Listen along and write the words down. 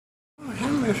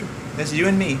mister. That's you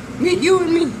and me. Me, you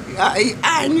and me. I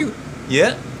and you.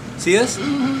 Yeah. See us?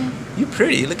 You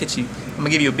pretty. Look at you. I'm gonna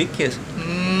give you a big kiss.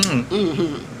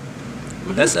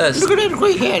 That's us. Look at that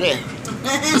great hair there.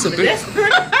 That's a big.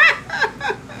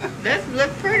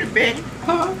 That's pretty, Betty.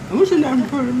 Huh? What's that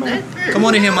pretty man? Come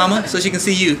on in here, Mama, so she can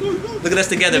see you. Look at us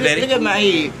together, Betty. Look at my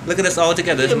head. Look at us all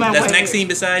together. Look at my That's white Maxine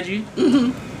beside you.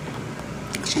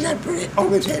 She got pretty.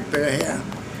 Always had pretty hair.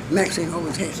 Maxine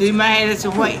always had. See, my head is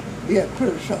white. Yeah,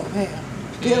 pretty soft hair.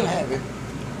 Still have it.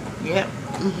 Yep.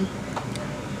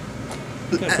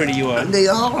 Look how pretty you are. They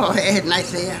all had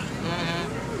nice hair.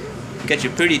 Got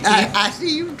your pretty teeth. I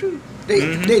see you too.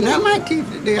 They not my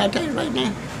teeth. They I tell you right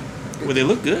now. Well, they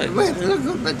look good. Well, they look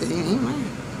good, but they ain't mine.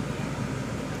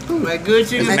 My good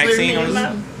Is you Maxine on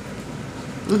mouth.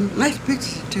 Nice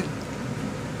pictures too.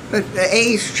 But the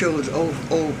age shows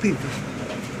old people.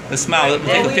 Let's smile.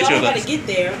 Take a picture of us. Get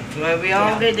there. Well, we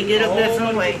all got to get up there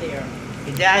some way. There.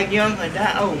 You die young or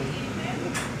die old.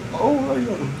 Old or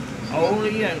young. Old or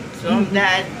young. Some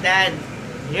died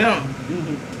young.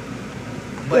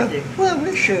 But Well,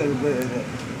 we should.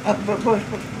 But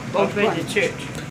both at the church.